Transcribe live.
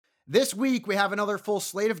This week, we have another full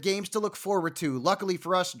slate of games to look forward to. Luckily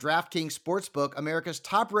for us, DraftKings Sportsbook, America's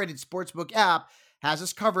top-rated sportsbook app, has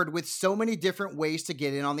us covered with so many different ways to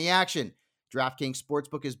get in on the action. DraftKings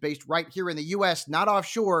Sportsbook is based right here in the U.S., not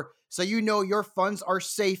offshore, so you know your funds are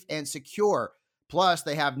safe and secure. Plus,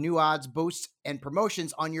 they have new odds, boosts, and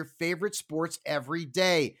promotions on your favorite sports every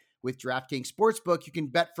day. With DraftKings Sportsbook, you can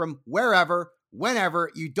bet from wherever, whenever.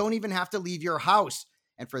 You don't even have to leave your house.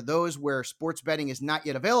 And for those where sports betting is not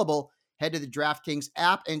yet available, head to the DraftKings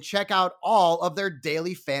app and check out all of their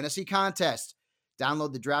daily fantasy contests.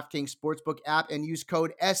 Download the DraftKings Sportsbook app and use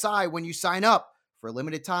code SI when you sign up. For a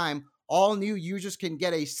limited time, all new users can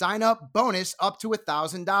get a sign-up bonus up to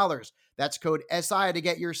 $1,000. That's code SI to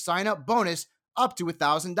get your sign-up bonus up to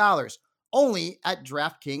 $1,000. Only at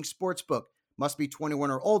DraftKings Sportsbook. Must be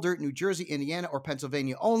 21 or older, New Jersey, Indiana, or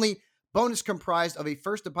Pennsylvania only. Bonus comprised of a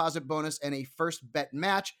first deposit bonus and a first bet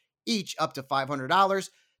match, each up to $500.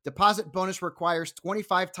 Deposit bonus requires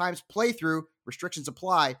 25 times playthrough. Restrictions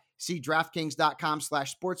apply. See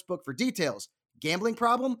DraftKings.com/sportsbook for details. Gambling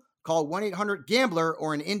problem? Call 1-800-GAMBLER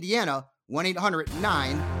or in Indiana,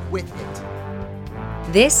 1-800-9-WITH-IT.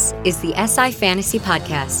 This is the SI Fantasy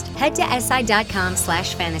Podcast. Head to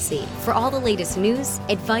si.com/fantasy for all the latest news,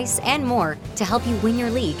 advice, and more to help you win your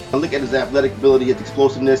league. I look at his athletic ability, his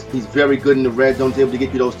explosiveness. He's very good in the red zone, able to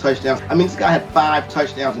get you those touchdowns. I mean, this guy had 5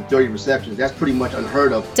 touchdowns and 30 receptions. That's pretty much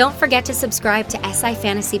unheard of. Don't forget to subscribe to SI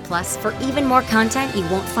Fantasy Plus for even more content you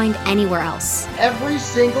won't find anywhere else. Every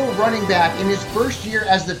single running back in his first year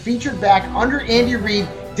as the featured back under Andy Reid,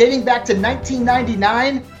 dating back to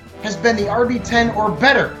 1999, has been the RB10 or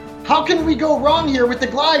better. How can we go wrong here with the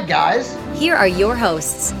glide, guys? Here are your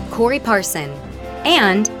hosts, Corey Parson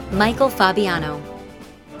and Michael Fabiano.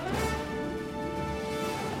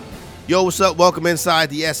 Yo, what's up? Welcome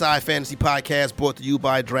inside the SI Fantasy Podcast, brought to you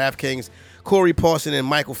by DraftKings. Corey Parson and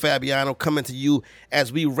Michael Fabiano coming to you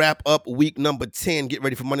as we wrap up week number 10. Get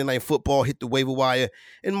ready for Monday Night Football, hit the waiver wire.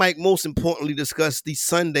 And Mike, most importantly, discuss the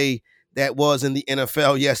Sunday that was in the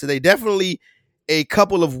NFL yesterday. Definitely a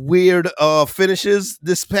couple of weird finishes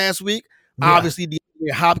this past week. Yeah. Obviously,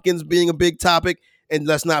 DeAndre Hopkins being a big topic. And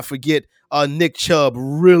let's not forget Nick Chubb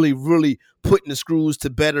really putting the screws to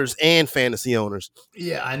bettors and fantasy owners.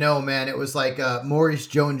 Yeah, I know, man. It was like Maurice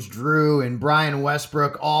Jones-Drew and Brian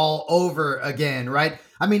Westbrook all over again, right?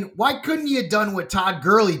 I mean, why couldn't he have done what Todd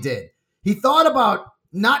Gurley did? He thought about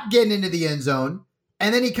not getting into the end zone,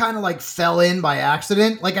 and then he kind of like fell in by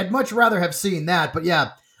accident. Like, I'd much rather have seen that. But yeah,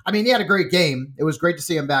 I mean, he had a great game. It was great to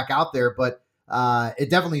see him back out there, but it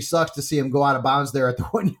definitely sucks to see him go out of bounds there at the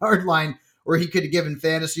 1-yard line, where he could have given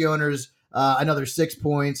fantasy owners another 6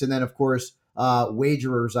 points. And then, of course,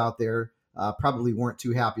 wagerers out there probably weren't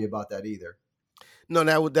too happy about that either. No,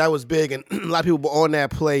 that was big, and a lot of people were on that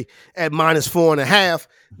play at -4.5.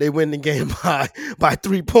 They win the game by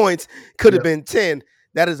 3 points. Could have been 10.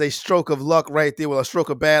 That is a stroke of luck right there. Well, a stroke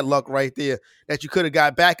of bad luck right there that you could have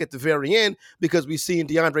got back at the very end, because we've seen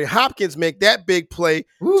DeAndre Hopkins make that big play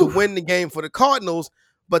to win the game for the Cardinals,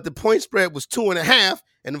 but the point spread was 2.5.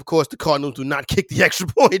 And of course, the Cardinals do not kick the extra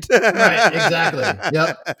point. Right, exactly.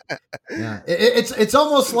 Yep. Yeah. It's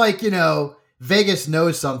almost like, Vegas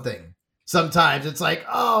knows something. Sometimes it's like,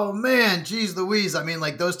 oh man, geez Louise. I mean,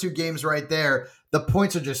 like those two games right there, the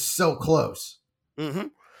points are just so close. Mm-hmm.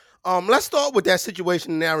 Let's start with that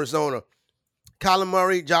situation in Arizona. Kyler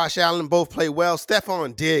Murray, Josh Allen both play well.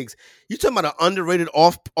 Stephon Diggs, you talking about an underrated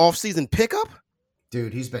off-season pickup?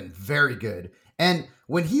 Dude, he's been very good. And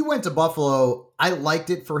when he went to Buffalo, I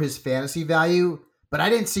liked it for his fantasy value, but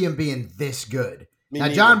I didn't see him being this good. Now,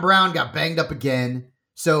 John Brown got banged up again.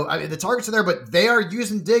 So, I mean, the targets are there, but they are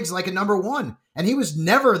using Diggs like a number one. And he was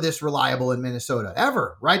never this reliable in Minnesota,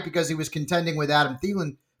 ever, right? Because he was contending with Adam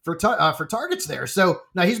Thielen for targets there. So,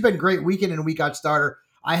 now he's been great week in and week out starter.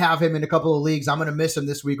 I have him in a couple of leagues. I'm going to miss him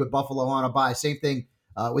this week with Buffalo on a bye. Same thing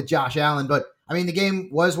with Josh Allen. But, I mean, the game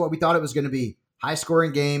was what we thought it was going to be.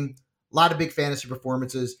 High-scoring game. A lot of big fantasy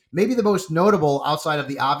performances. Maybe the most notable outside of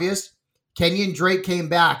the obvious, Kenyon Drake came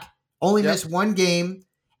back, only missed one game,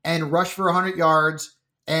 and rushed for 100 yards,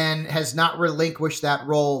 and has not relinquished that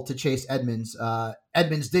role to Chase Edmonds.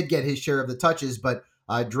 Edmonds did get his share of the touches, but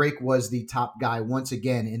Drake was the top guy once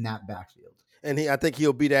again in that backfield. And I think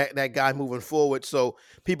he'll be that guy moving forward. So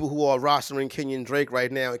people who are rostering Kenyon Drake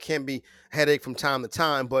right now, it can be a headache from time to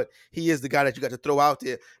time, but he is the guy that you got to throw out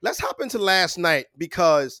there. Let's hop into last night,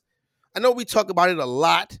 because I know we talk about it a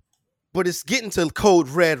lot, but it's getting to code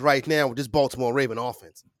red right now with this Baltimore Raven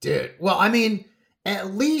offense. Dude, well, I mean,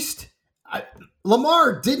 at least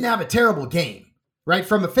Lamar didn't have a terrible game, right?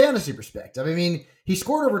 From a fantasy perspective. I mean, he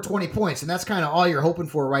scored over 20 points, and that's kind of all you're hoping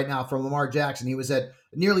for right now from Lamar Jackson. He was at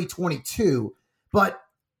nearly 22, but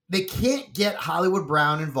they can't get Hollywood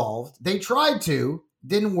Brown involved. They tried to,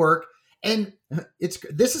 didn't work, and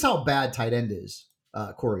this is how bad tight end is,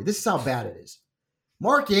 Corey. This is how bad it is.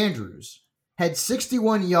 Mark Andrews had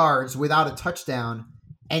 61 yards without a touchdown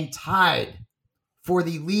and tied for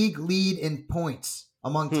the league lead in points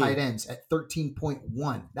among tight ends at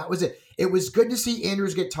 13.1. That was it. It was good to see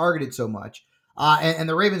Andrews get targeted so much. And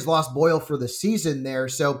the Ravens lost Boyle for the season there.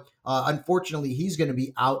 So unfortunately, he's going to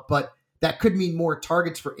be out. But that could mean more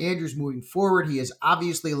targets for Andrews moving forward. He is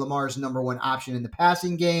obviously Lamar's number one option in the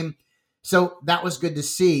passing game. So that was good to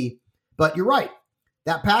see. But you're right.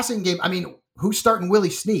 That passing game, I mean, who's starting Willie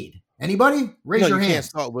Snead? Anybody? Raise your hand. You can't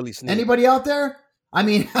start Willie Snead. Anybody out there? I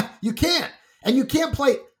mean, you can't. And you can't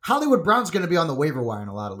play. Hollywood Brown's going to be on the waiver wire in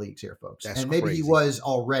a lot of leagues here, folks. That's maybe crazy. He was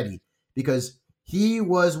already, because he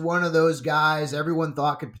was one of those guys everyone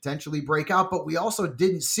thought could potentially break out, but we also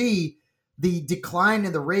didn't see the decline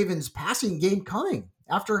in the Ravens passing game coming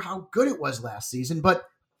after how good it was last season. But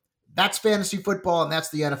that's fantasy football, and that's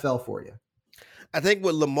the NFL for you. I think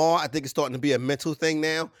with Lamar, I think it's starting to be a mental thing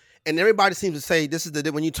now. And everybody seems to say this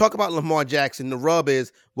is when you talk about Lamar Jackson, the rub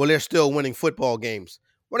is, well, they're still winning football games.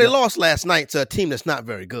 Well, they lost last night to a team that's not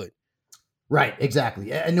very good. Right,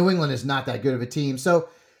 exactly. And New England is not that good of a team. So,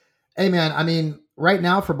 hey, man, I mean, right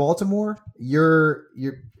now for Baltimore, you're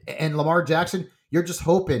and Lamar Jackson, you're just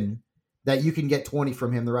hoping that you can get 20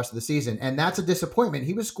 from him the rest of the season. And that's a disappointment.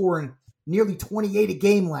 He was scoring nearly 28 a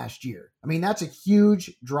game last year. I mean, that's a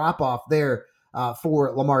huge drop-off there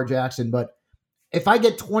for Lamar Jackson. But if I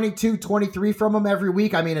get 22, 23 from him every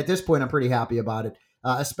week, I mean, at this point, I'm pretty happy about it.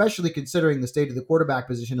 Especially considering the state of the quarterback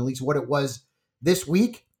position, at least what it was this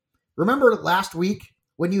week. Remember last week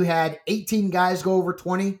when you had 18 guys go over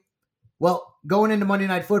 20? Well, going into Monday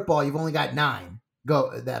Night Football, you've only got 9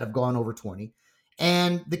 that have gone over 20.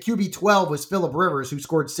 And the QB 12 was Phillip Rivers, who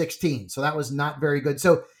scored 16. So that was not very good.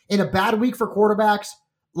 So in a bad week for quarterbacks,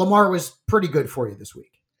 Lamar was pretty good for you this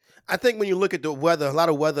week. I think when you look at the weather, a lot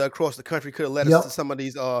of weather across the country could have led us to some of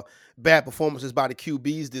these bad performances by the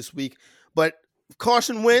QBs this week. But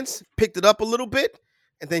Carson Wentz picked it up a little bit,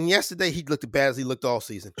 and then yesterday he looked as bad as he looked all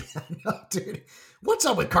season. No, dude, what's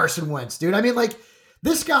up with Carson Wentz, dude? I mean, like,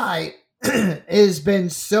 this guy has been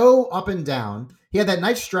so up and down. He had that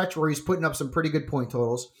nice stretch where he's putting up some pretty good point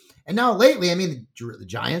totals, and now lately, I mean, the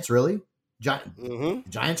Giants, really? The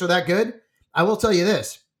Giants are that good? I will tell you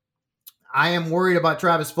this. I am worried about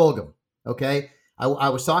Travis Fulgham, okay? I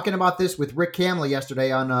was talking about this with Rick Kamla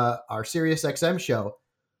yesterday on our Sirius XM show.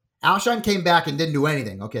 Alshon came back and didn't do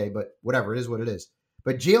anything. Okay, but whatever. It is what it is.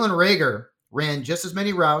 But Jalen Reagor ran just as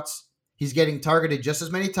many routes. He's getting targeted just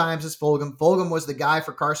as many times as Fulgham. Fulgham was the guy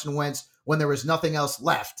for Carson Wentz when there was nothing else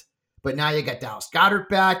left. But now you got Dallas Goedert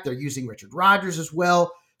back. They're using Richard Rodgers as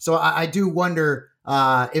well. So I do wonder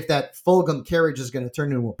if that Fulgham carriage is going to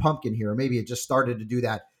turn into a pumpkin here. Or maybe it just started to do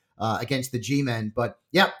that against the G-men. But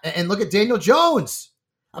yeah, and look at Daniel Jones.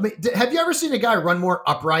 I mean, have you ever seen a guy run more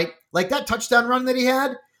upright? Like that touchdown run that he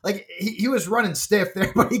had? Like he was running stiff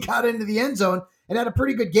there, but he got into the end zone and had a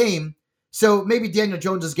pretty good game. So maybe Daniel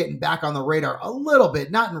Jones is getting back on the radar a little bit,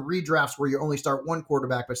 not in redrafts where you only start one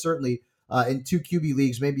quarterback, but certainly in 2 QB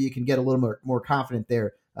leagues, maybe you can get a little more confident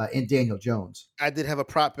there in Daniel Jones. I did have a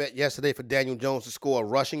prop bet yesterday for Daniel Jones to score a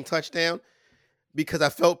rushing touchdown because I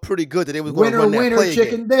felt pretty good that they was going to run that play again.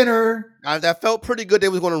 Chicken dinner. I felt pretty good they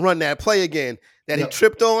was going to run that play again that he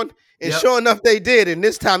tripped on. And sure enough, they did. And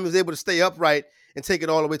this time he was able to stay upright and take it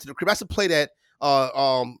all the way to the crib. That's a play that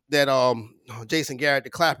Jason Garrett, the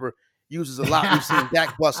clapper, uses a lot. We've seen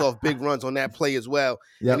Dak bust off big runs on that play as well.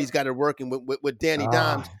 And he's got it working with Danny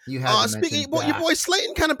Dimes. Speaking your boy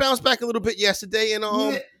Slayton kind of bounced back a little bit yesterday. And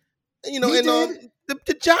the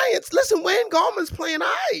Giants, listen, Wayne Gallman's playing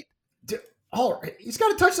all right. He's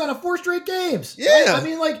got a touchdown in 4 straight games. Yeah. Right? I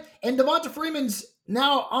mean, and Devonta Freeman's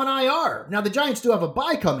now on IR. Now, the Giants do have a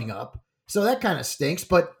bye coming up, so that kind of stinks,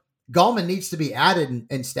 but Gallman needs to be added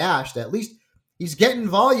and stashed. At least he's getting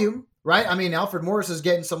volume, right? I mean, Alfred Morris is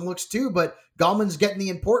getting some looks too, but Gallman's getting the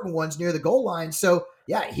important ones near the goal line. So,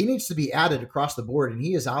 yeah, he needs to be added across the board, and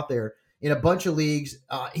he is out there in a bunch of leagues.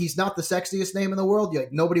 He's not the sexiest name in the world.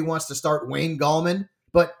 Nobody wants to start Wayne Gallman,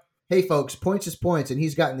 but hey, folks, points is points, and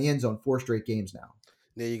he's gotten the end zone 4 straight games now.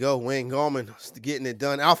 There you go. Wayne Gallman getting it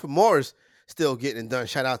done. Alfred Morris still getting it done.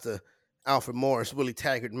 Shout out to Alfred Morris, Willie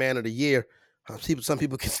Taggart Man of the Year. Some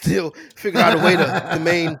people can still figure out a way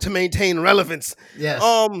to maintain relevance. Yes.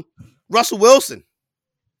 Russell Wilson.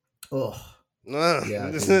 Oh.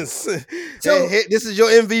 This is your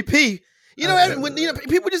MVP.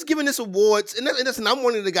 People just giving this awards, and listen, I'm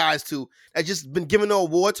one of the guys too that just been giving the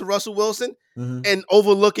award to Russell Wilson and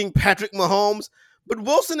overlooking Patrick Mahomes. But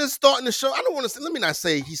Wilson is starting to show. Let me not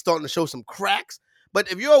say he's starting to show some cracks.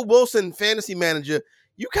 But if you're a Wilson fantasy manager,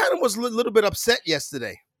 you kind of was a little bit upset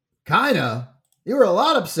yesterday. Kinda. You were a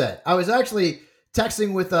lot upset. I was actually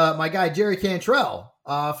texting with my guy Jerry Cantrell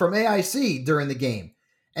from AIC during the game,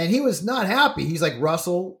 and he was not happy. He's like,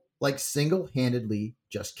 Russell, like, single-handedly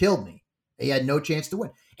just killed me. He had no chance to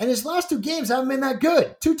win. And his last 2 games haven't been that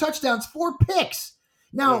good. 2 touchdowns, 4 picks.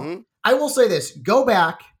 Now, I will say this. Go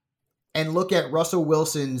back and look at Russell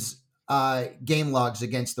Wilson's game logs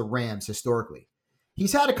against the Rams historically.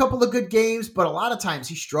 He's had a couple of good games, but a lot of times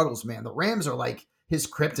he struggles, man. The Rams are like his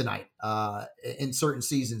kryptonite in certain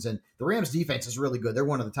seasons, and the Rams defense is really good. They're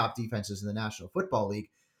one of the top defenses in the National Football League.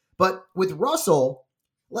 But with Russell,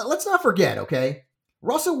 let's not forget, okay?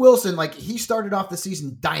 Russell Wilson, like, he started off the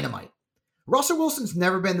season dynamite. Russell Wilson's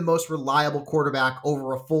never been the most reliable quarterback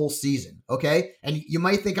over a full season, okay? And you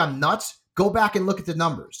might think I'm nuts. Go back and look at the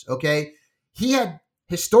numbers, okay? He had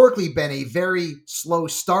historically been a very slow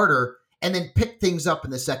starter and then picked things up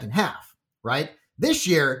in the second half, right? This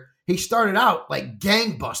year, he started out like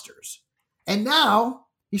gangbusters. And now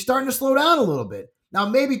he's starting to slow down a little bit. Now,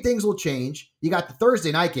 maybe things will change. You got the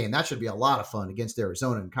Thursday night game. That should be a lot of fun against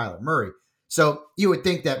Arizona and Kyler Murray. So you would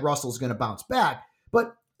think that Russell's going to bounce back.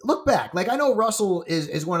 But look back. Like, I know Russell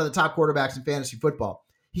is one of the top quarterbacks in fantasy football.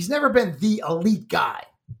 He's never been the elite guy.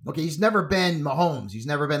 Okay, he's never been Mahomes. He's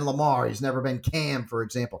never been Lamar. He's never been Cam, for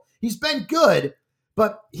example. He's been good,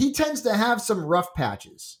 but he tends to have some rough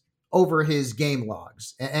patches over his game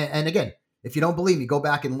logs. And again, if you don't believe me, go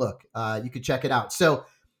back and look. You could check it out. So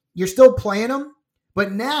you're still playing him,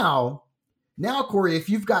 but now, Corey, if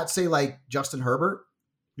you've got, say, like Justin Herbert,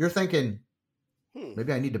 you're thinking,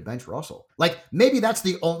 maybe I need to bench Russell. Like, maybe that's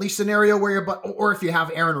the only scenario where or if you have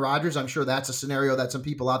Aaron Rodgers, I'm sure that's a scenario that some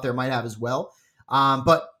people out there might have as well.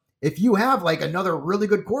 But if you have like another really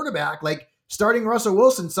good quarterback, like starting Russell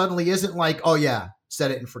Wilson suddenly isn't like, oh yeah,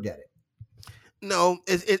 set it and forget it. No,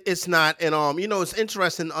 it's not. And it's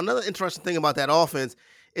interesting. Another interesting thing about that offense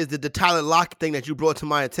is the Tyler Lockett thing that you brought to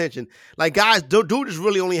my attention. Like, guys, dude has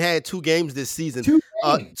really only had 2 games this season. 2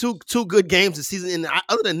 games. Two good games this season. And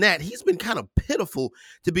other than that, he's been kind of pitiful,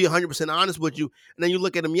 to be 100% honest with you. And then you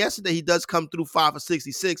look at him yesterday, he does come through 5 for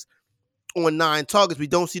 66 on 9 targets. We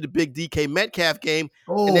don't see the big DK Metcalf game.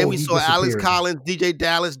 And then we saw Alex Collins, DJ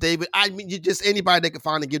Dallas, David. I mean, just anybody they could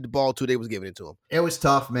find to give the ball to, they was giving it to him. It was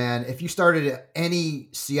tough, man. If you started any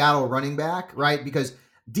Seattle running back, right? Because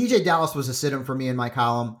DJ Dallas was a sit-in for me in my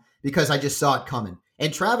column because I just saw it coming.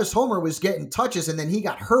 And Travis Homer was getting touches, and then he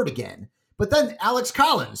got hurt again. But then Alex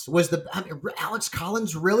Collins Alex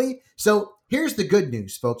Collins, really? So here's the good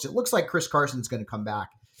news, folks. It looks like Chris Carson's going to come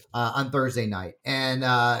back on Thursday night, and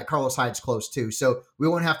Carlos Hyde's close too. So we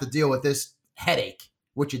won't have to deal with this headache,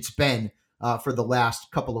 which it's been for the last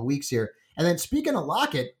couple of weeks here. And then speaking of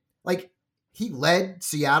Lockett, like, he led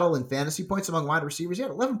Seattle in fantasy points among wide receivers. He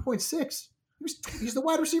had 11.6. He's the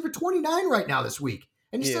wide receiver 29 right now this week,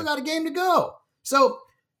 and he's still got a game to go. So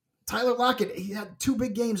Tyler Lockett, he had 2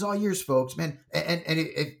 big games all years, folks, man. And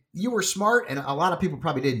if you were smart, and a lot of people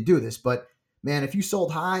probably didn't do this, but man, if you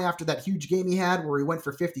sold high after that huge game he had where he went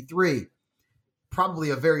for 53,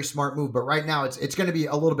 probably a very smart move. But right now, it's going to be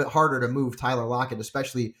a little bit harder to move Tyler Lockett,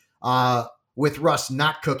 especially with Russ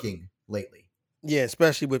not cooking lately. Yeah,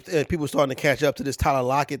 especially with people starting to catch up to this Tyler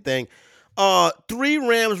Lockett thing. 3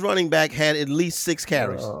 Rams running back had at least 6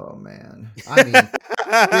 carries. Oh man, I mean,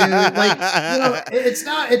 dude, like, it's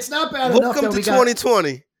not bad enough that we got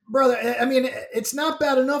 2020, brother. I mean, it's not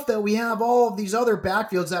bad enough that we have all of these other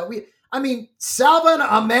backfields that Salvon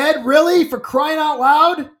Ahmed, really, for crying out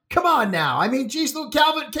loud? Come on now. I mean, geez, Caleb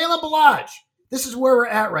Balaj. This is where we're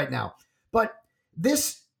at right now. But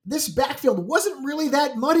this backfield wasn't really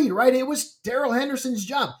that muddy, right? It was Darrell Henderson's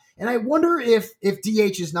job. And I wonder if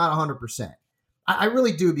DH is not 100%. I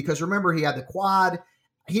really do, because remember, he had the quad.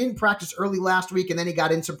 He didn't practice early last week, and then he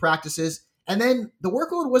got in some practices. And then the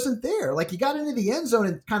workload wasn't there. Like, he got into the end zone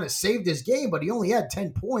and kind of saved his game, but he only had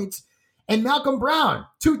 10 points. And Malcolm Brown,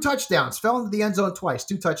 2 touchdowns, fell into the end zone twice,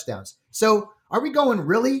 2 touchdowns. So are we going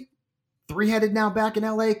really 3-headed now back in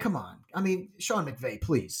LA? Come on. I mean, Sean McVay,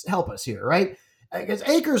 please help us here, right? Because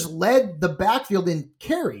Akers led the backfield in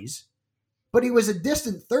carries, but he was a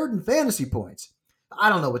distant 3rd in fantasy points. I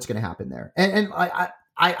don't know what's going to happen there. And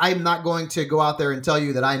I'm not going to go out there and tell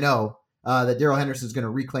you that I know that Darrell Henderson is going to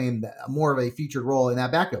reclaim more of a featured role in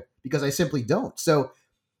that backfield, because I simply don't. So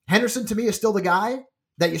Henderson, to me, is still the guy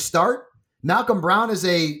that you start. Malcolm Brown is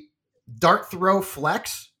a dart throw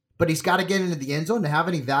flex, but he's got to get into the end zone to have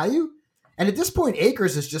any value. And at this point,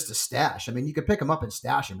 Akers is just a stash. I mean, you could pick him up and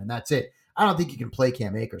stash him, and that's it. I don't think you can play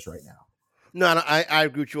Cam Akers right now. No, I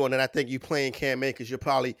agree with you on that. I think you playing Cam Akers, you're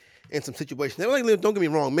probably in some situations. Don't get me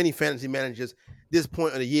wrong, many fantasy managers this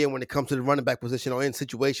point of the year when it comes to the running back position or in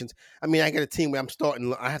situations. I mean, I got a team where I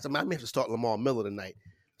may have to start Lamar Miller tonight.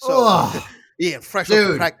 So yeah, fresh off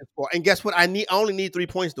the practice squad. And guess what? I only need 3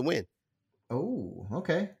 points to win. Oh,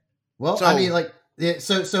 okay. Well, so, I mean, like,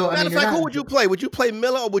 so I mean, who would you play? Would you play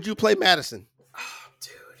Miller or would you play Madison? Oh,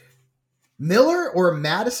 dude, Miller or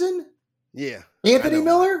Madison? Yeah, Anthony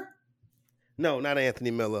Miller. No, not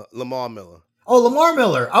Anthony Miller. Lamar Miller. Oh, Lamar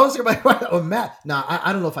Miller. I was going to Matt. No,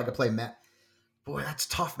 I don't know if I could play Matt. Boy, that's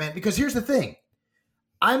tough, man. Because here's the thing.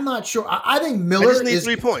 I'm not sure. I think Miller I just need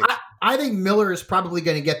 3 points. I think Miller is probably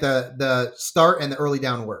going to get the start and the early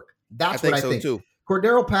down work. That's what I think. Too.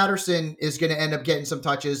 Cordero Patterson is going to end up getting some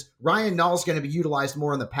touches. Ryan Null's going to be utilized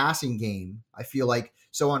more in the passing game, I feel like.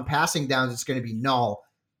 So on passing downs, it's going to be Null.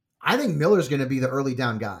 I think Miller's going to be the early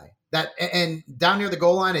down guy. And down near the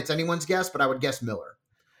goal line, it's anyone's guess, but I would guess Miller.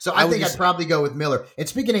 So I think I'd probably go with Miller. And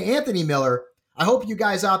speaking of Anthony Miller, I hope you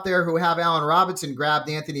guys out there who have Allen Robinson grabbed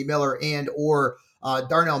Anthony Miller and or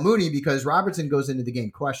Darnell Mooney, because Robertson goes into the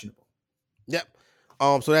game questionable. Yep.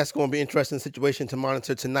 So that's going to be an interesting situation to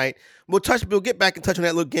monitor tonight. We'll get back and touch on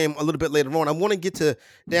that little game a little bit later on. I want to get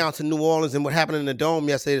down to New Orleans and what happened in the Dome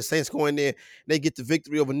yesterday. The Saints go in there, they get the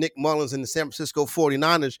victory over Nick Mullins and the San Francisco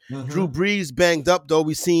 49ers. Mm-hmm. Drew Brees banged up, though.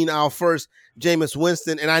 We seen our first Jameis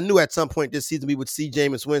Winston, and I knew at some point this season we would see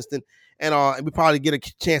Jameis Winston, and we probably get a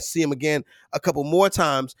chance to see him again a couple more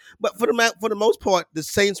times. But for the most part, the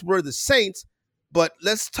Saints were the Saints. But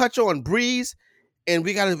let's touch on Brees. And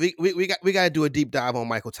we gotta do a deep dive on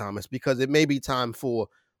Michael Thomas, because it may be time for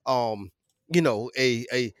we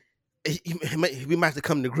might have to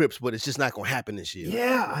come to grips, but it's just not gonna happen this year.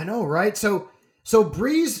 Yeah, I know, right? So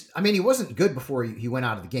Brees, I mean, he wasn't good before he went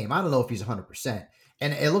out of the game. I don't know if he's 100%,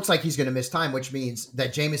 and it looks like he's going to miss time, which means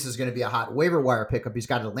that Jameis is going to be a hot waiver wire pickup. He's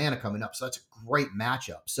got Atlanta coming up, so that's a great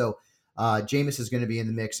matchup. So Jameis is going to be in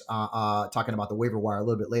the mix. Talking about the waiver wire a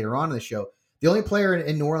little bit later on in the show. The only player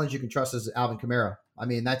in New Orleans you can trust is Alvin Kamara. I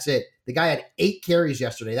mean, that's it. The guy had 8 carries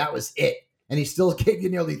yesterday. That was it. And he still gave you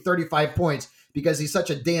nearly 35 points because he's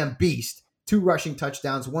such a damn beast. 2 rushing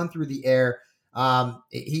touchdowns, 1 through the air.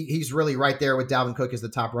 He's really right there with Dalvin Cook as the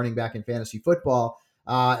top running back in fantasy football.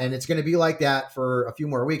 And it's going to be like that for a few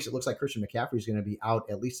more weeks. It looks like Christian McCaffrey is going to be out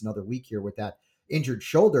at least another week here with that injured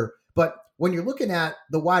shoulder. But when you're looking at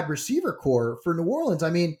the wide receiver core for New Orleans,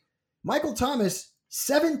 I mean, Michael Thomas,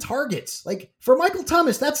 7 targets. Like, for Michael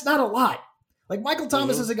Thomas, that's not a lot. Like, Michael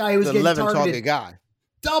Thomas is a guy who's getting targeted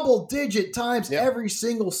double-digit times every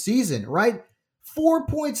single season, right?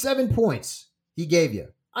 4.7 points he gave you.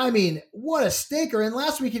 I mean, what a stinker. And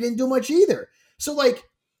last week he didn't do much either. So, like,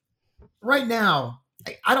 right now,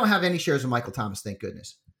 I don't have any shares of Michael Thomas, thank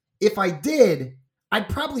goodness. If I did, I'd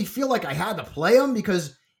probably feel like I had to play him,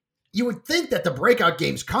 because you would think that the breakout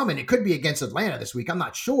game's coming. It could be against Atlanta this week. I'm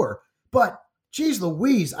not sure. But geez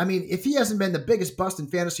Louise, I mean, if he hasn't been the biggest bust in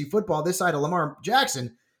fantasy football this side of Lamar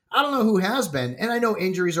Jackson, I don't know who has been. And I know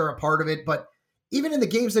injuries are a part of it, but even in the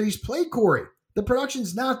games that he's played, Corey, the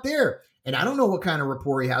production's not there. And I don't know what kind of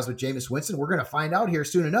rapport he has with Jameis Winston. We're going to find out here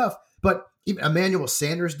soon enough. But even Emmanuel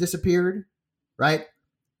Sanders disappeared, right?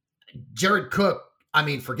 Jared Cook, I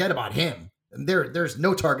mean, forget about him. There's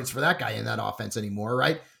no targets for that guy in that offense anymore,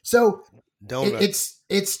 right? So it's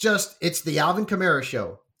the Alvin Kamara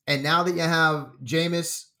show. And now that you have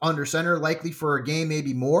Jameis under center, likely for a game,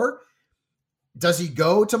 maybe more, does he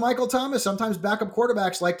go to Michael Thomas? Sometimes backup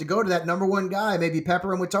quarterbacks like to go to that number one guy, maybe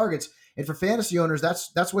pepper him with targets. And for fantasy owners,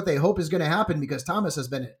 that's what they hope is going to happen, because Thomas has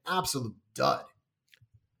been an absolute dud.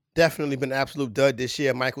 Definitely been an absolute dud this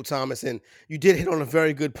year, Michael Thomas. And you did hit on a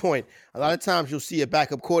very good point. A lot of times you'll see a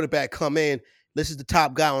backup quarterback come in. This is the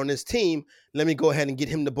top guy on this team. Let me go ahead and get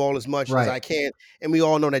him the ball as much as I can. And we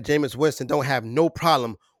all know that Jameis Winston don't have no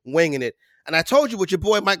problem winging it. And I told you what your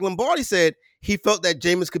boy Mike Lombardi said. He felt that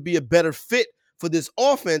Jameis could be a better fit for this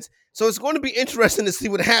offense. So it's going to be interesting to see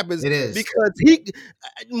what happens. It is. Because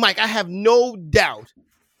Mike, I have no doubt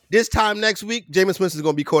this time next week, Jameis Winston is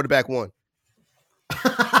going to be quarterback 1.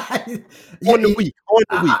 On the week.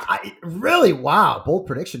 Really? Wow. Bold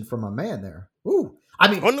prediction from a man there. Ooh. I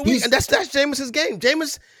mean, on the week, and that's Jameis's game.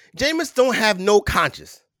 Jameis don't have no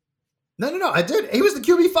conscience. No. I did. He was the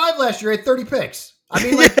QB5 last year. He had 30 picks. I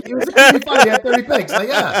mean, like, he was the QB5. He had 30 picks. Like,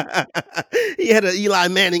 yeah. He had an Eli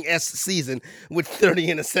Manning-esque season with 30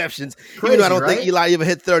 interceptions. Crazy, even though I don't think Eli ever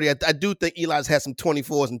hit 30. I do think Eli's had some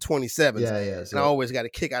 24s and 27s. Yeah. And I always got a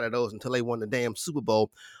kick out of those until they won the damn Super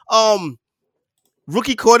Bowl.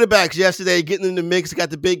 rookie quarterbacks yesterday getting in the mix. Got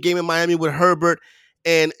the big game in Miami with Herbert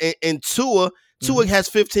and Tua. Tua has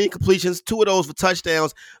 15 completions, 2 of those for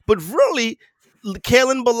touchdowns. But really,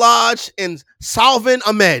 Kalen Ballage and Salvin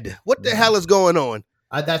Ahmed. What the hell is going on?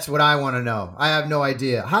 That's what I want to know. I have no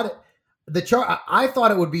idea. How did the chart? I thought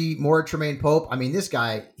it would be more Tremaine Pope. I mean, this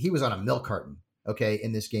guy, he was on a milk carton, okay,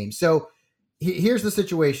 in this game. So here's the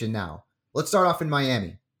situation now. Let's start off in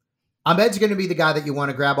Miami. Ahmed's going to be the guy that you want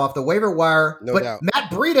to grab off the waiver wire. No but doubt. Matt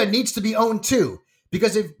Breida needs to be owned too,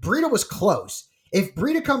 because if Breida was close, if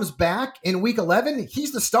Breida comes back in week 11,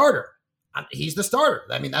 he's the starter. He's the starter.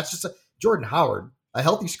 I mean, that's just Jordan Howard, a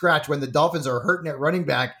healthy scratch when the Dolphins are hurting at running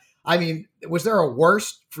back. I mean, was there a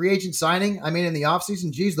worse free agent signing? I mean, in the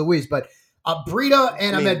offseason, geez Louise. But Breida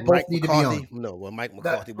and Ahmed both need to be owned. No, well, Mike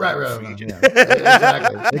McCarthy. Right. Yeah.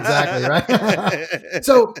 exactly. Right.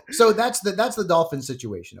 So that's the Dolphins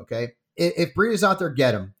situation. Okay, if Breida's out there,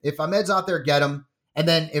 get him. If Ahmed's out there, get him. And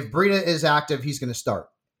then if Breida is active, he's going to start.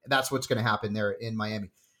 That's what's going to happen there in Miami.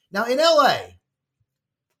 Now in LA,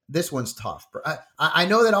 this one's tough. I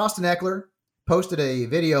know that Austin Eckler posted a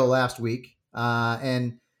video last week,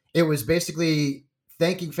 and it was basically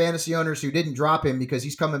thanking fantasy owners who didn't drop him because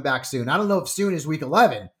he's coming back soon. I don't know if soon is week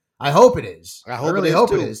 11. I hope it is. I really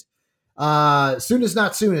hope it is. Soon is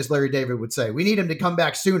not soon, as Larry David would say. We need him to come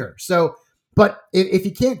back sooner. So, but if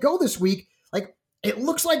he can't go this week, like it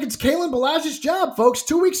looks like it's Kalen Ballage's job, folks.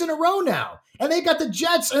 2 weeks in a row now. And they got the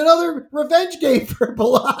Jets, another revenge game for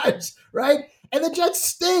Ballage, right? And the Jets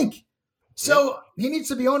stink. So he needs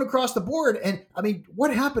to be owned across the board. And I mean,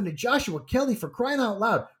 what happened to Joshua Kelly, for crying out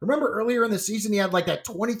loud? Remember earlier in the season, he had like that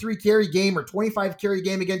 23 carry game or 25 carry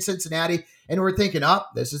game against Cincinnati. And we're thinking,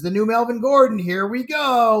 this is the new Melvin Gordon. Here we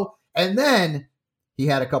go. And then he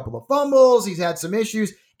had a couple of fumbles. He's had some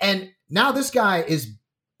issues. And now this guy is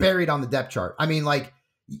buried on the depth chart. I mean, like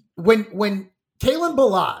when Kalen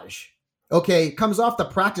Ballage, comes off the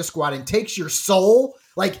practice squad and takes your soul,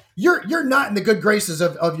 like you're not in the good graces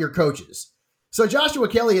of your coaches. So Joshua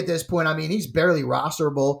Kelly at this point, I mean, he's barely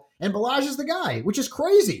rosterable, and Ballage is the guy, which is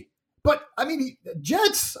crazy. But I mean,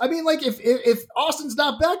 Jets. I mean, like if Austin's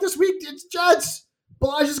not back this week, it's Jets.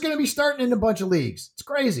 Ballage is going to be starting in a bunch of leagues. It's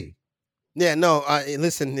crazy. Yeah, no.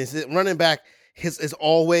 Listen, is running back is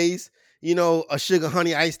always, a sugar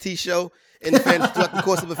honey iced tea show in throughout the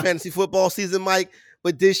course of a fantasy football season, Mike.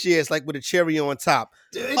 But this year, it's like with a cherry on top.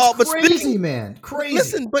 It's crazy, man. Crazy.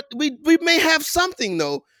 Listen, but we may have something,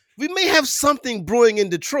 though. We may have something brewing in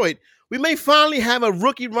Detroit. We may finally have a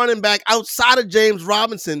rookie running back outside of James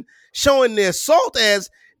Robinson showing their salt, as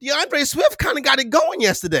DeAndre Swift kind of got it going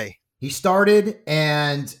yesterday. He started,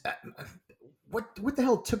 and what the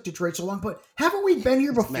hell took Detroit so long? But haven't we been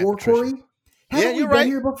here before, Corey? Haven't we been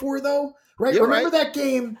here before, though? Right? Remember that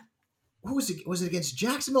game? Who was it? Was it against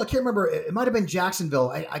Jacksonville? I can't remember. It might have been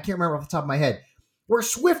Jacksonville. I can't remember off the top of my head. Where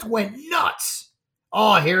Swift went nuts.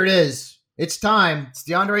 Oh, here it is. It's time. It's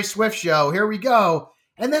the DeAndre Swift show. Here we go.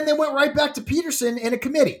 And then they went right back to Peterson in a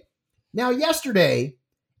committee. Now, yesterday,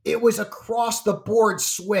 it was across the board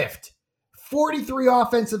Swift. 43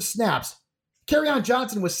 offensive snaps. Kerryon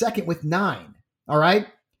Johnson was second with 9. All right?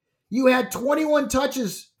 You had 21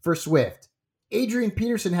 touches for Swift. Adrian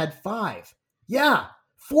Peterson had 5. Yeah.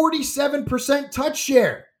 47% touch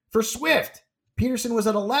share for Swift. Peterson was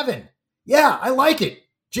at 11. Yeah, I like it.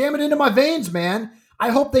 Jam it into my veins, man. I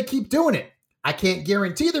hope they keep doing it. I can't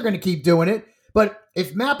guarantee they're going to keep doing it, but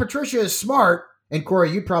if Matt Patricia is smart, and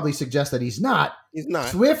Corey, you'd probably suggest that he's not.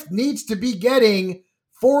 Swift needs to be getting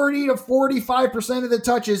 40 to 45% of the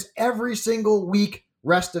touches every single week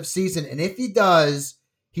rest of season. And if he does,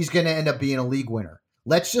 he's going to end up being a league winner.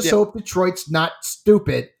 Let's just hope Detroit's not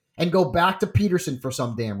stupid and go back to Peterson for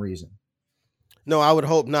some damn reason. No, I would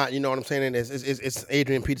hope not. You know what I'm saying? It's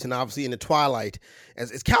Adrian Peterson, obviously, in the twilight.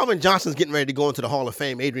 As Calvin Johnson's getting ready to go into the Hall of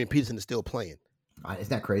Fame, Adrian Peterson is still playing. Isn't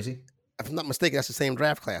that crazy? If I'm not mistaken, that's the same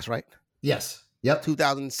draft class, right? Yes. Yep.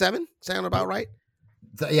 2007? Sound about right?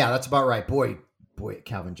 Yeah, that's about right. Boy,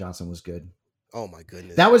 Calvin Johnson was good. Oh, my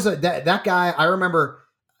goodness. That was that guy. I remember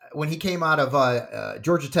when he came out of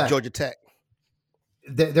Georgia Tech.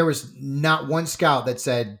 There was not one scout that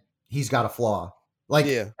said he's got a flaw.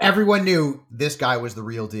 Everyone knew this guy was the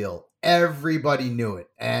real deal. Everybody knew it.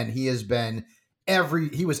 And he has been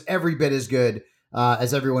he was every bit as good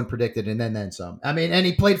as everyone predicted, and then some. I mean, and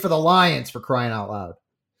he played for the Lions, for crying out loud.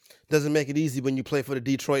 Doesn't make it easy when you play for the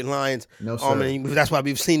Detroit Lions. No, sir. That's why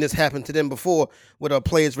we've seen this happen to them before with our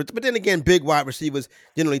players. But then again, big wide receivers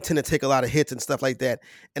generally tend to take a lot of hits and stuff like that,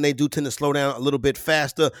 and they do tend to slow down a little bit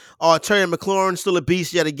faster. Terry McLaurin, still a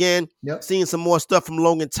beast yet again. Yep. Seeing some more stuff from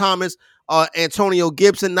Logan Thomas. Antonio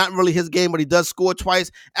Gibson, not really his game, but he does score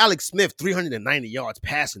twice. Alex Smith, 390 yards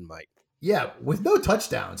passing, Mike. Yeah, with no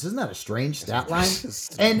touchdowns. Isn't that a strange stat line?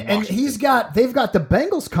 And they've got the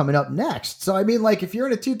Bengals coming up next. So I mean, like, if you're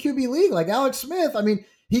in a 2 QB league like Alex Smith, I mean,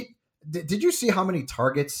 did you see how many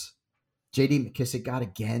targets JD McKissic got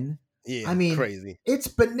again? Yeah, I mean, crazy.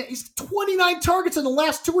 He's 29 targets in the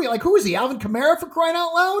last 2 weeks. Like, who is he? Alvin Kamara, for crying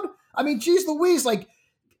out loud? I mean, geez Louise, like,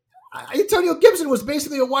 Antonio Gibson was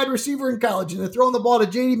basically a wide receiver in college, and they're throwing the ball to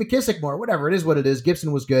JD McKissic more. Whatever, it is what it is.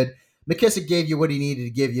 Gibson was good. McKissic gave you what he needed to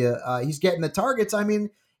give you. He's getting the targets. I mean,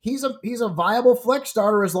 he's a viable flex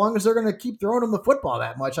starter as long as they're going to keep throwing him the football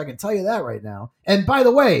that much. I can tell you that right now. And by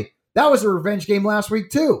the way, that was a revenge game last week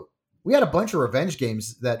too. We had a bunch of revenge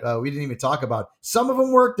games that we didn't even talk about. Some of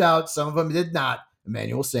them worked out. Some of them did not.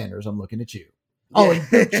 Emmanuel Sanders, I'm looking at you. Oh, and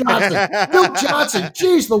Bill Johnson. Bill Johnson.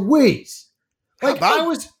 Jeez Louise. Like,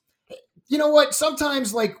 you know what?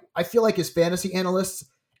 Sometimes, like, I feel like as fantasy analysts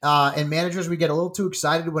and managers, we get a little too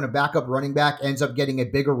excited when a backup running back ends up getting a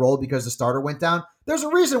bigger role because the starter went down. There's a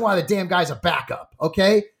reason why the damn guy's a backup,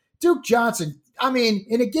 okay? Duke Johnson, I mean,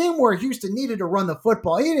 in a game where Houston needed to run the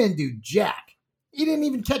football, he didn't do jack. He didn't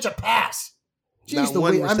even catch a pass. Jeez, not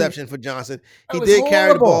one reception for Johnson. He did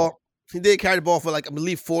carry the ball. He did carry the ball for, like, I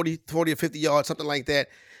believe 40 or 50 yards, something like that.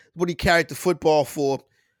 What he carried the football for.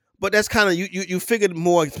 But that's kind of, you figured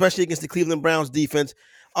more, especially against the Cleveland Browns defense.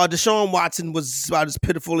 Deshaun Watson was about as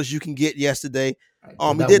pitiful as you can get yesterday.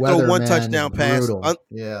 He did throw one touchdown pass,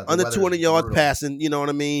 under 200 yards passing, you know what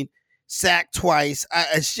I mean? Sacked twice.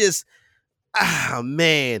 It's just,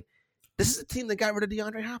 man. This is a team that got rid of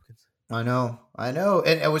DeAndre Hopkins. I know.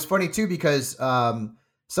 And it was funny too because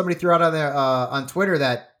somebody threw out on there on Twitter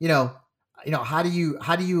that, you know, how do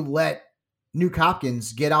you let Nuke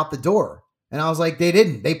Hopkins get out the door? And I was like, they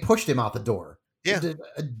didn't. They pushed him out the door. Yeah.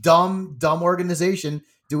 A dumb organization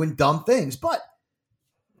doing dumb things. But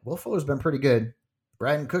Will Fuller's been pretty good.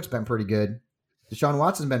 Brandon Cook's been pretty good. Deshaun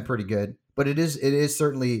Watson's been pretty good. But it is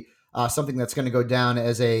certainly something that's going to go down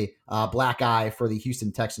as a black eye for the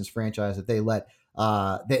Houston Texans franchise that they let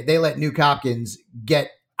Nuke Hopkins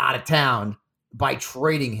get out of town by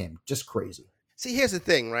trading him. Just crazy. See, here's the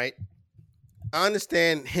thing, right? I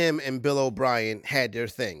understand him and Bill O'Brien had their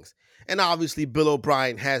things. And obviously, Bill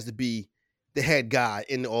O'Brien has to be the head guy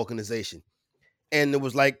in the organization. And it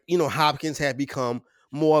was like, Hopkins had become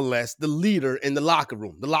more or less the leader in the locker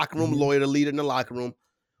room. The locker room lawyer, the leader in the locker room.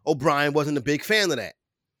 O'Brien wasn't a big fan of that.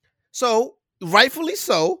 So, rightfully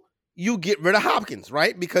so, you get rid of Hopkins,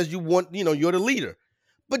 right? Because you want, you're the leader.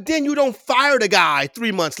 But then you don't fire the guy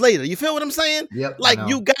 3 months later. You feel what I'm saying? Yep. Like,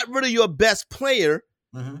 you got rid of your best player,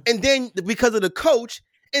 and then because of the coach,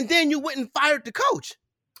 and then you went and fired the coach.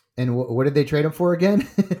 And what did they trade him for again?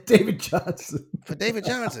 David Johnson. For David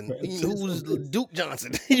Johnson, who's Duke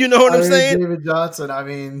Johnson. You know what I'm saying? David Johnson. I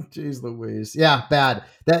mean, geez Louise. Yeah, bad.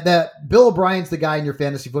 That Bill O'Brien's the guy in your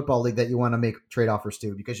fantasy football league that you want to make trade offers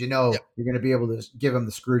to because you're going to be able to give him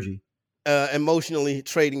the Scroogey. Emotionally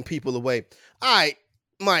trading people away. All right,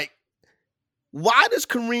 Mike. Why does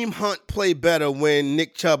Kareem Hunt play better when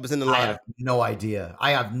Nick Chubb is in the lineup? I have no idea.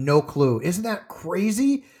 I have no clue. Isn't that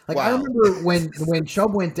crazy? Like, wow. I remember when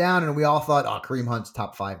Chubb went down and we all thought, Kareem Hunt's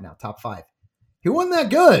top 5 now, top 5. He wasn't that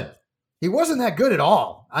good. He wasn't that good at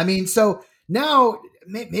all. I mean, so now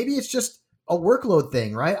maybe it's just a workload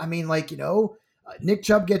thing, right? I mean, like, Nick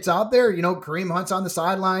Chubb gets out there, Kareem Hunt's on the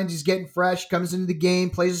sidelines. He's getting fresh, comes into the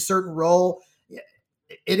game, plays a certain role.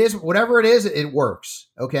 It is whatever it is, it works.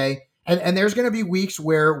 Okay. And there's going to be weeks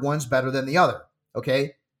where one's better than the other,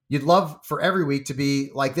 okay? You'd love for every week to be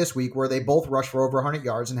like this week where they both rush for over 100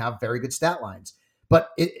 yards and have very good stat lines. But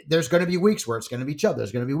there's going to be weeks where it's going to be Chubb.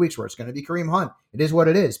 There's going to be weeks where it's going to be Kareem Hunt. It is what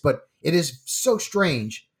it is. But it is so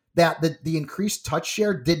strange that the increased touch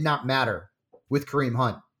share did not matter with Kareem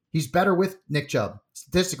Hunt. He's better with Nick Chubb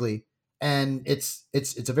statistically, and it's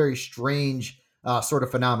a very strange sort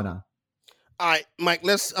of phenomena. All right, Mike,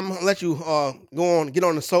 I'm going to let you get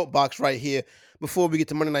on the soapbox right here before we get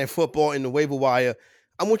to Monday Night Football in the waiver wire.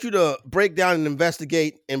 I want you to break down and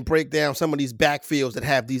investigate and break down some of these backfields that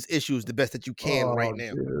have these issues the best that you can right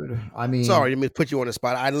now. Dude. I mean, sorry, let me put you on the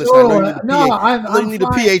spot. I know you need a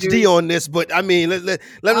PhD dude. On this, but I mean,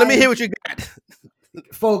 let me hear what you got.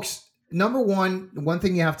 Folks, number one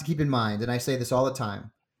thing you have to keep in mind, and I say this all the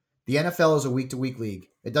time, the NFL is a week-to-week league.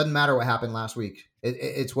 It doesn't matter what happened last week.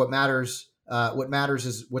 It's what matters. What matters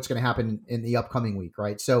is what's going to happen in the upcoming week,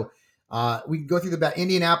 right? So we can go through the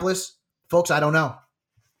Indianapolis, folks. I don't know.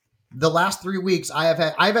 The last 3 weeks, I've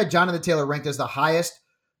had Jonathan Taylor ranked as the highest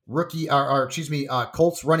rookie,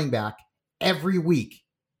 Colts running back every week.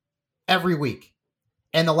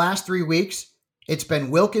 And the last 3 weeks, It's been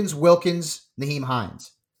Wilkins, Nyheim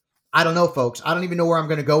Hines. I don't know, folks. I don't even know where I'm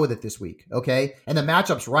going to go with it this week, okay? And the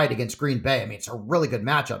matchup's right against Green Bay. I mean, it's a really good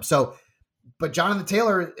matchup. So, but Jonathan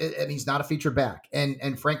Taylor, and he's not a featured back.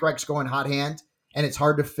 And Frank Reich's going hot hand, and it's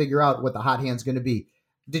hard to figure out what the hot hand's going to be.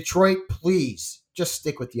 Detroit, please, just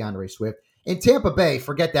stick with DeAndre Swift. In Tampa Bay,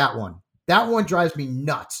 forget that one. That one drives me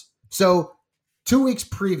nuts. So 2 weeks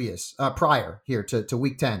prior here to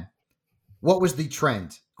week 10, what was the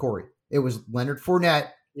trend, Corey? It was Leonard Fournette,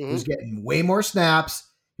 who was getting way more snaps.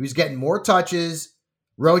 He was getting more touches.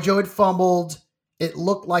 Rojo had fumbled. It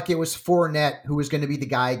looked like it was Fournette who was going to be the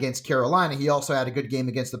guy against Carolina. He also had a good game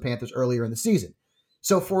against the Panthers earlier in the season.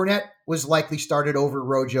 So Fournette was likely started over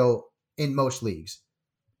Rojo in most leagues.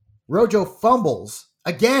 Rojo fumbles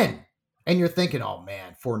again. And you're thinking, oh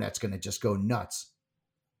man, Fournette's going to just go nuts.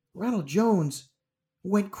 Ronald Jones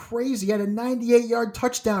went crazy. He had a 98-yard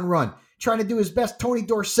touchdown run, trying to do his best Tony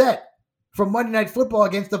Dorsett from Monday Night Football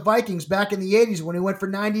against the Vikings back in the 80s when he went for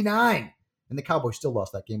 99. And the Cowboys still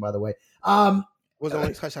lost that game, by the way. Was the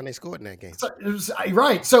only touchdown they scored in that game.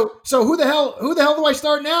 Right. So who the hell do I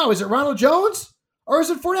start now? Is it Ronald Jones or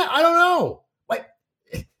is it Fournette? I don't know. Like,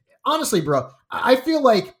 honestly, bro, I feel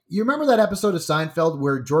like you remember that episode of Seinfeld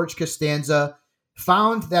where George Costanza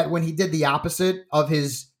found that when he did the opposite of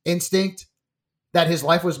his instinct, that his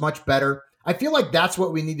life was much better. I feel like that's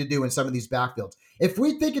what we need to do in some of these backfields. If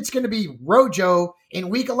we think it's going to be Rojo in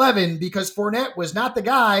week 11 because Fournette was not the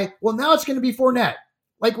guy, well, now it's going to be Fournette.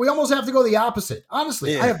 Like, we almost have to go the opposite.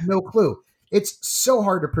 Honestly, I have no clue. It's so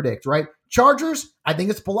hard to predict, right? Chargers, I think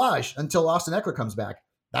it's Pelage until Austin Eckler comes back.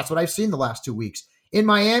 That's what I've seen the last 2 weeks. In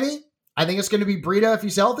Miami, I think it's going to be Breida if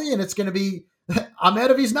he's healthy, and it's going to be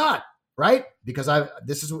Ahmed if he's not, right? Because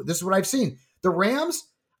this is what I've seen. The Rams,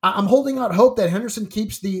 I'm holding out hope that Henderson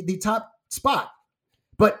keeps the top spot.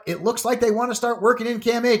 But it looks like they want to start working in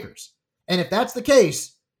Cam Akers. And if that's the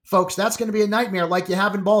case, folks, that's going to be a nightmare like you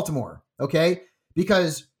have in Baltimore, okay?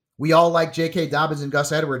 Because we all like J.K. Dobbins and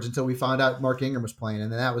Gus Edwards until we found out Mark Ingram was playing,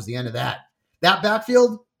 and then that was the end of that. That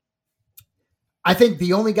backfield, I think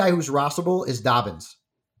the only guy who's rosterable is Dobbins.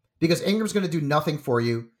 Because Ingram's going to do nothing for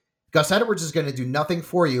you. Gus Edwards is going to do nothing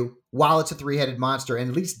for you while it's a three-headed monster. And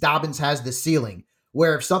at least Dobbins has the ceiling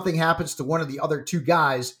where if something happens to one of the other two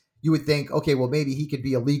guys, you would think, okay, well, maybe he could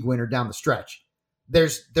be a league winner down the stretch.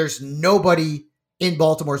 There's nobody in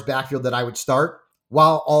Baltimore's backfield that I would start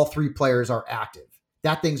while all three players are active.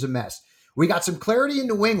 That thing's a mess. We got some clarity in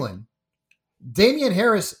New England. Damian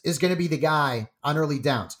Harris is going to be the guy on early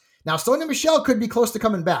downs. Now, Sony Michel could be close to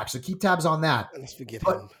coming back, so keep tabs on that. Let's forget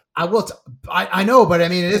but him. I will. I know, but I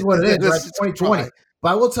mean, it is what it is. Right? It's 2020.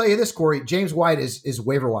 But I will tell you this, Corey. James White is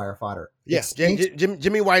waiver wire fodder. Yes,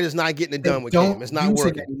 Jimmy White is not getting it done with Cam. It's not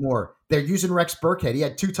working anymore. They're using Rex Burkhead. He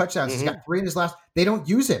had 2 touchdowns. He's got 3 in his last. They don't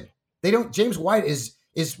use him. They don't. James White is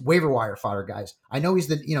waiver wire fodder, guys. I know he's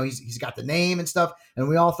he's got the name and stuff, and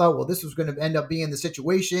we all thought, well, this was going to end up being the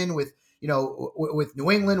situation with with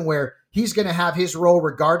New England where he's going to have his role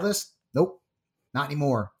regardless. Nope, not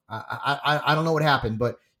anymore. I don't know what happened,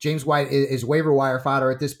 but James White is waiver wire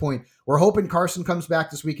fodder at this point. We're hoping Carson comes back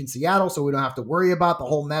this week in Seattle so we don't have to worry about the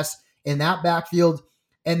whole mess in that backfield.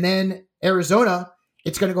 And then Arizona,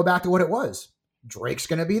 it's going to go back to what it was. Drake's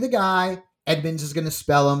going to be the guy. Edmonds is going to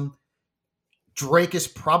spell him. Drake is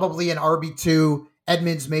probably an RB2.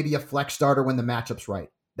 Edmonds may be a flex starter when the matchup's right.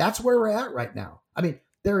 That's where we're at right now. I mean,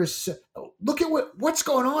 look at what's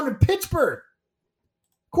going on in Pittsburgh.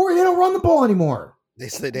 Corey, they don't run the ball anymore.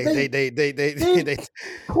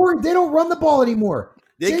 Corey, they don't run the ball anymore.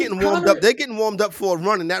 They're getting warmed up. They're getting warmed up for a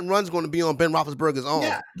run, and that run's going to be on Ben Roethlisberger's arm.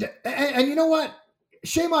 Yeah, and you know what?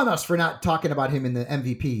 Shame on us for not talking about him in the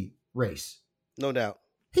MVP race. No doubt.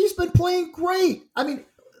 He's been playing great. I mean,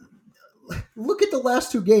 look at the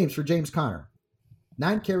last 2 games for James Conner.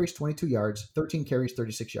 9 carries, 22 yards, 13 carries,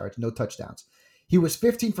 36 yards, no touchdowns. He was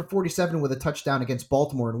 15 for 47 with a touchdown against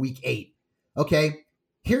Baltimore in week 8. Okay,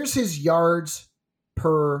 here's his yards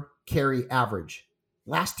per carry average.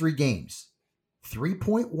 Last 3 games.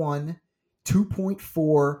 3.1,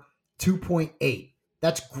 2.4, 2.8.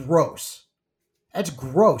 That's gross. That's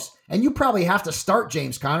gross. And you probably have to start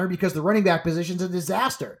James Conner because the running back position's a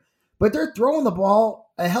disaster. But they're throwing the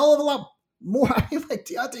ball a hell of a lot more. I mean, like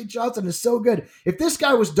Deontay Johnson is so good. If this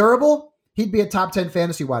guy was durable, he'd be a top 10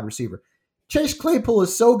 fantasy wide receiver. Chase Claypool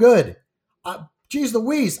is so good. Geez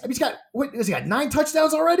Louise. I mean, he got 9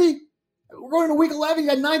 touchdowns already? We're going to week 11. He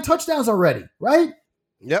got 9 touchdowns already, right?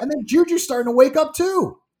 Yep. And then Juju's starting to wake up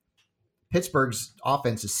too. Pittsburgh's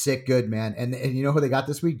offense is sick good, man. And you know who they got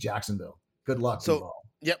this week? Jacksonville. Good luck. So,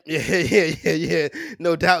 yep. Yeah.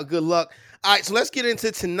 No doubt. Good luck. All right. So let's get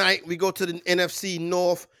into tonight. We go to the NFC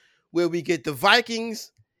North. where we get the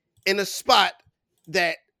Vikings in a spot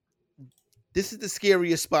that this is the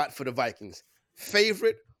scariest spot for the Vikings.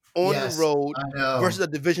 Favorite on the road versus a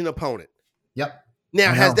division opponent. Yep.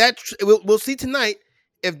 Now, has that we'll see tonight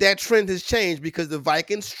if that trend has changed, because the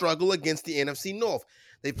Vikings struggle against the NFC North.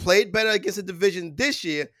 They played better against the division this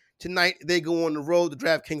year. Tonight, they go on the road. The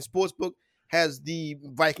DraftKings Sportsbook has the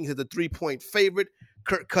Vikings as a 3-point favorite.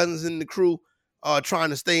 Kirk Cousins and the crew trying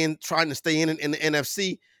to stay in the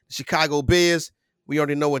NFC. The Chicago Bears, we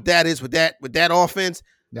already know what that is with that offense.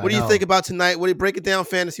 What do you think about tonight? What do you break it down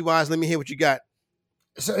fantasy-wise? Let me hear what you got.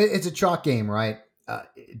 So it's a chalk game, right?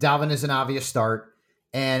 Dalvin is an obvious start.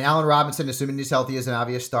 And Allen Robinson, assuming he's healthy, is an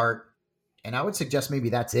obvious start. And I would suggest maybe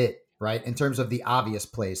that's it, right? In terms of the obvious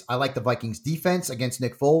plays. I like the Vikings defense against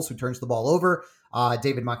Nick Foles, who turns the ball over.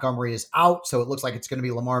 David Montgomery is out, so it looks like it's going to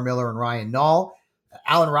be Lamar Miller and Ryan Nall.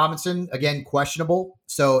 Allen Robinson, again, questionable.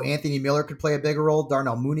 So Anthony Miller could play a bigger role.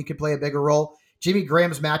 Darnell Mooney could play a bigger role. Jimmy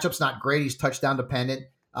Graham's matchup's not great. He's touchdown dependent.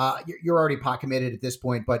 You're already pot committed at this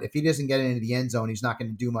point, but if he doesn't get into the end zone, he's not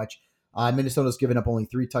going to do much. Minnesota's given up only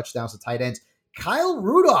 3 touchdowns to tight ends. Kyle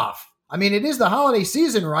Rudolph. I mean, it is the holiday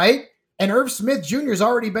season, right? And Irv Smith Jr. has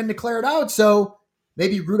already been declared out, so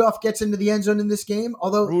maybe Rudolph gets into the end zone in this game.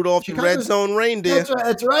 Although Rudolph, the red zone reindeer.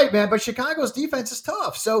 That's right, man. But Chicago's defense is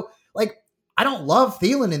tough. So, I don't love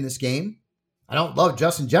Thielen in this game. I don't love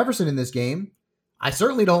Justin Jefferson in this game. I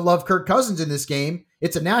certainly don't love Kirk Cousins in this game.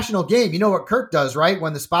 It's a national game. You know what Kirk does, right?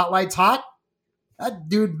 When the spotlight's hot, that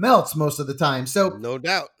dude melts most of the time. So, no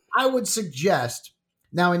doubt. I would suggest,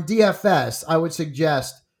 now in DFS,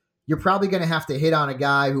 you're probably going to have to hit on a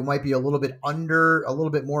guy who might be a little bit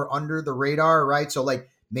more under the radar, right? So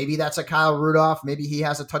maybe that's a Kyle Rudolph. Maybe he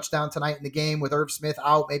has a touchdown tonight in the game with Irv Smith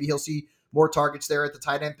out. Maybe he'll see more targets there at the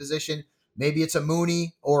tight end position. Maybe it's a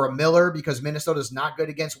Mooney or a Miller, because Minnesota's not good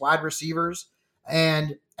against wide receivers.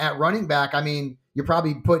 And at running back, I mean, you're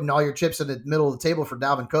probably putting all your chips in the middle of the table for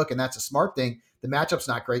Dalvin Cook, and that's a smart thing. The matchup's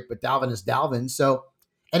not great, but Dalvin is Dalvin. So,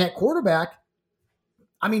 and at quarterback,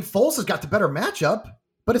 I mean, Foles has got the better matchup,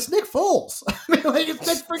 but it's Nick Foles. I mean, it's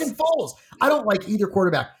Nick freaking Foles. I don't like either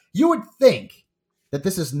quarterback. You would think that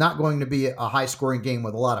this is not going to be a high-scoring game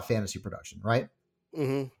with a lot of fantasy production, right?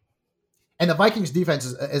 Mm-hmm. And the Vikings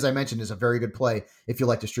defense, as I mentioned, is a very good play if you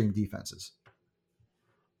like to stream defenses.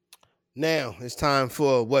 Now it's time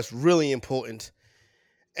for what's really important.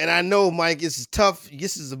 And I know, Mike, this is tough.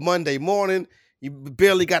 This is a Monday morning. You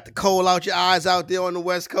barely got the coal out your eyes out there on the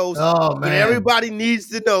West Coast. Oh, man. But everybody needs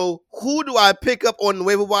to know, who do I pick up on the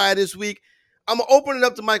waiver wire this week? I'm going to open it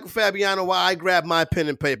up to Michael Fabiano while I grab my pen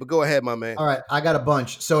and paper. Go ahead, my man. All right, I got a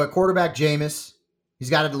bunch. So at quarterback, Jameis. He's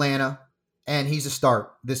got Atlanta, and he's a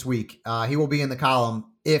start this week. He will be in the column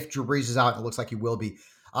if Drew Brees is out, and it looks like he will be.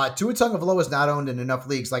 Tua Tagovailoa is not owned in enough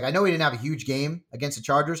leagues. I know he didn't have a huge game against the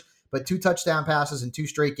Chargers, but 2 touchdown passes in 2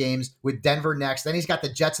 straight games with Denver next. Then he's got the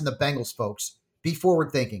Jets and the Bengals, folks. Be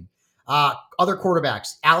forward thinking. Other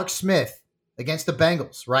quarterbacks, Alex Smith against the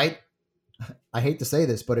Bengals, right? I hate to say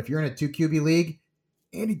this, but if you're in a 2 QB league,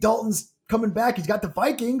 Andy Dalton's coming back. He's got the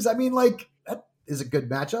Vikings. I mean, that is a good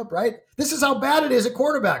matchup, right? This is how bad it is at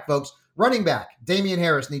quarterback, folks. Running back, Damian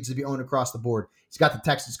Harris needs to be owned across the board. He's got the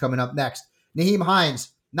Texans coming up next. Nyheim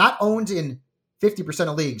Hines, not owned in 50%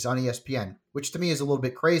 of leagues on ESPN, which to me is a little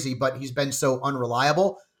bit crazy, but he's been so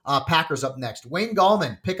unreliable. Packers up next. Wayne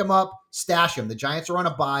Gallman, pick him up, stash him. The Giants are on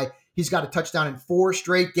a bye. He's got a touchdown in 4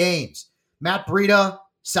 straight games. Matt Breida,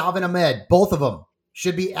 Salvin Ahmed, both of them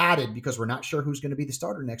should be added because we're not sure who's going to be the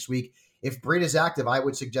starter next week. If Breida's active, I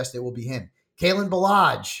would suggest it will be him. Kalen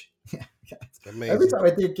Ballage. Every time I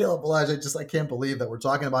think of Kalen Ballage, I can't believe that we're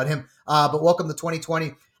talking about him. But welcome to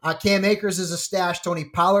 2020. Cam Akers is a stash. Tony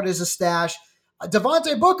Pollard is a stash.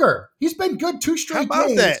 Devontae Booker, he's been good 2 straight games. How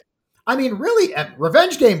about that? I mean, really,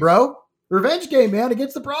 revenge game, bro. Revenge game, man,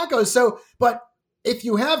 against the Broncos. So, but if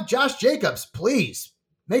you have Josh Jacobs, please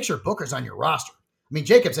make sure Booker's on your roster. I mean,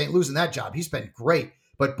 Jacobs ain't losing that job. He's been great,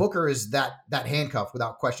 but Booker is that handcuff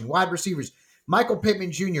without question. Wide receivers, Michael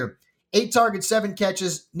Pittman Jr., 8 targets, 7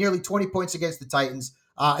 catches, nearly 20 points against the Titans.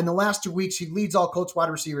 In the last 2 weeks, he leads all Colts wide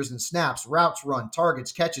receivers in snaps, routes run,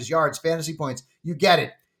 targets, catches, yards, fantasy points. You get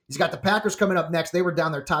it. He's got the Packers coming up next. They were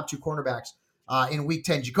down their top 2 cornerbacks in Week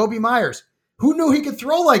 10. Jacoby Myers, who knew he could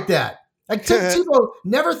throw like that? Tim Tebow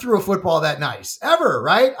never threw a football that nice, ever,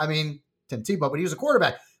 right? I mean, Tim Tebow, but he was a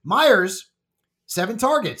quarterback. Myers, 7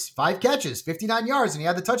 targets, 5 catches, 59 yards, and he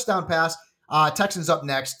had the touchdown pass. Texans up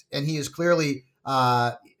next, and he is clearly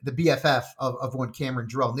the BFF of one Cameron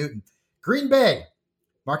Jarrell Newton. Green Bay,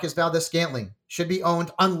 Marcus Valdez-Scantling should be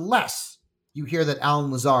owned unless you hear that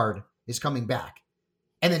Allen Lazard is coming back.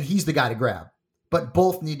 And then he's the guy to grab. but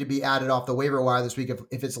both need to be added off the waiver wire this week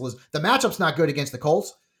if it's the matchup's not good against the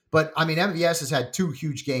Colts. But I mean, MVS has had 2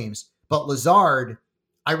 huge games, but Lazard,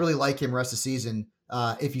 I really like him rest of the season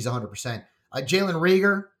if he's 100%. Jalen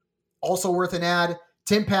Reagor, also worth an ad.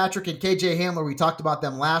 Tim Patrick and KJ Hamler, we talked about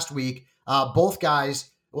them last week. Both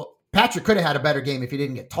guys, well, Patrick could have had a better game if he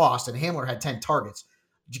didn't get tossed, and Hamler had 10 targets.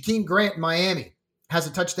 Jakeem Grant in Miami has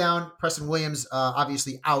a touchdown. Preston Williams,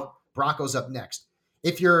 obviously out. Broncos up next.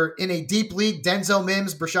 If you're in a deep league, Denzel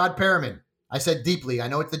Mims, Brashad Perriman. I said deep league. I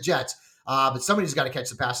know it's the Jets, but somebody's got to catch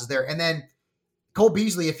the passes there. And then Cole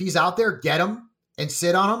Beasley, if he's out there, get him and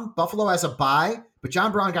sit on him. Buffalo has a bye, but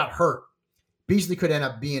John Brown got hurt. Beasley could end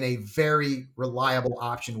up being a very reliable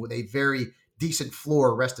option with a very decent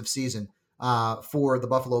floor rest of season for the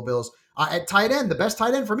Buffalo Bills. At tight end, the best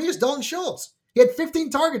tight end for me is Dalton Schultz. He had 15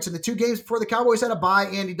 targets in the 2 games before the Cowboys had a bye.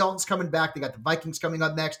 Andy Dalton's coming back. They got the Vikings coming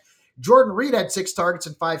up next. Jordan Reed had 6 targets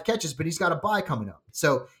and 5 catches, but he's got a bye coming up.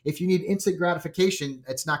 So if you need instant gratification,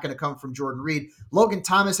 it's not going to come from Jordan Reed. Logan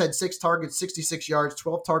Thomas had 6 targets, 66 yards,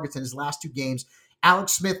 12 targets in his last 2 games.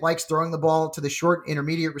 Alex Smith likes throwing the ball to the short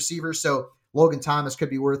intermediate receivers, so Logan Thomas could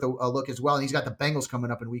be worth a look as well. And he's got the Bengals coming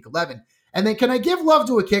up in week 11. And then can I give love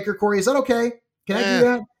to a kicker, Corey? Is that okay? Can I do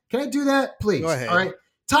that? Can I do that? Please. Go ahead. All right.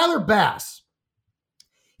 Tyler Bass.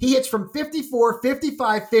 He hits from 54,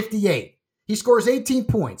 55, 58. He scores 18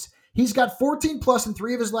 points. He's got 14 plus in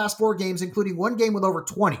 3 of his last 4 games, including 1 game with over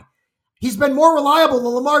 20. He's been more reliable than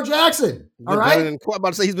Lamar Jackson. All right. I'm about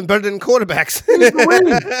to say he's been better than quarterbacks. He's the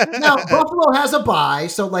win. Now, Buffalo has a bye,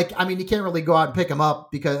 so you can't really go out and pick him up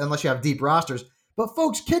unless you have deep rosters. But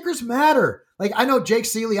folks, kickers matter. I know Jake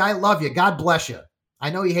Seeley, I love you. God bless you. I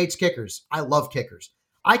know he hates kickers. I love kickers.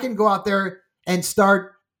 I can go out there and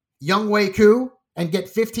start Younghoe Koo and get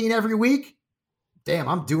 15 every week. Damn,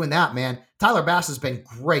 I'm doing that, man. Tyler Bass has been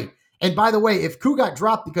great. And by the way, if Koo got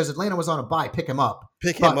dropped because Atlanta was on a bye, pick him up.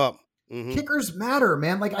 Pick him up. Mm-hmm. Kickers matter,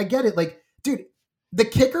 man. I get it. Dude, the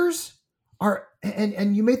kickers are,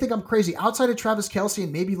 and you may think I'm crazy, outside of Travis Kelce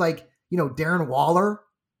and maybe Darren Waller,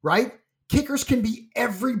 right? Kickers can be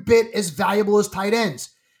every bit as valuable as tight ends.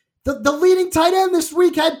 The leading tight end this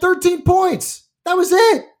week had 13 points. That was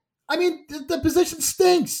it. I mean, the position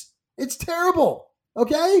stinks. It's terrible.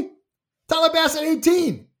 Okay? Tyler Bass at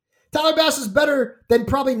 18. Tyler Bass is better than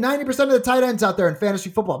probably 90% of the tight ends out there in fantasy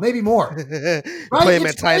football, maybe more. Right? Play him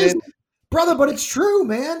at tight end. Brother, but it's true,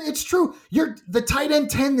 man. It's true. You're the tight end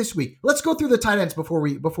 10 this week. Let's go through the tight ends before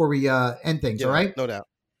we end things, all right? No doubt.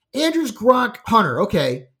 Andrews, Gronk, Hunter,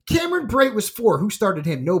 okay. Cameron Brate was 4. Who started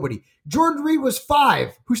him? Nobody. Jordan Reed was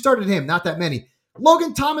 5. Who started him? Not that many.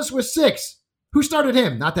 Logan Thomas was 6. Who started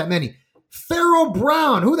him? Not that many. Pharaoh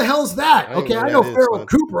Brown. Who the hell's that? Okay, I know Pharaoh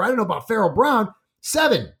Cooper. I don't know about Pharaoh Brown.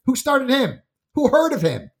 7. Who started him? Who heard of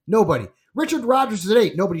him? Nobody. Richard Rodgers is at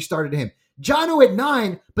 8. Nobody started him. Jonnu at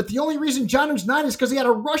 9, but the only reason Jonnu's 9 is because he had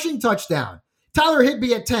a rushing touchdown. Tyler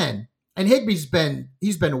Higbee at 10, and Higbee's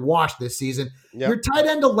been washed this season. Yep. Your tight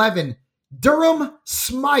end 11, Durham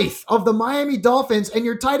Smythe of the Miami Dolphins, and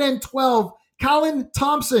your tight end 12, Colin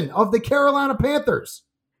Thompson of the Carolina Panthers.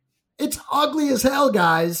 It's ugly as hell,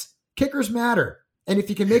 guys. Kickers matter. And if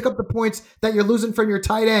you can make up the points that you're losing from your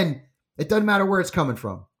tight end, it doesn't matter where it's coming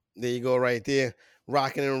from. There you go right there.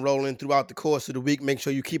 Rocking and rolling throughout the course of the week. Make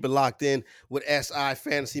sure you keep it locked in with SI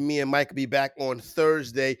Fantasy. Me and Mike will be back on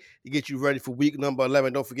Thursday to get you ready for week number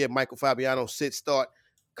 11. Don't forget, Michael Fabiano's Sit Start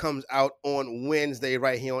comes out on Wednesday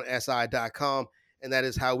right here on SI.com. And that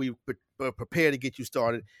is how we prepare to get you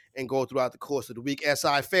started and go throughout the course of the week.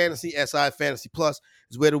 SI Fantasy Plus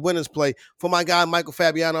is where the winners play. For my guy, Michael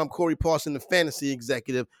Fabiano, I'm Corey Parson, the Fantasy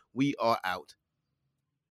Executive. We are out.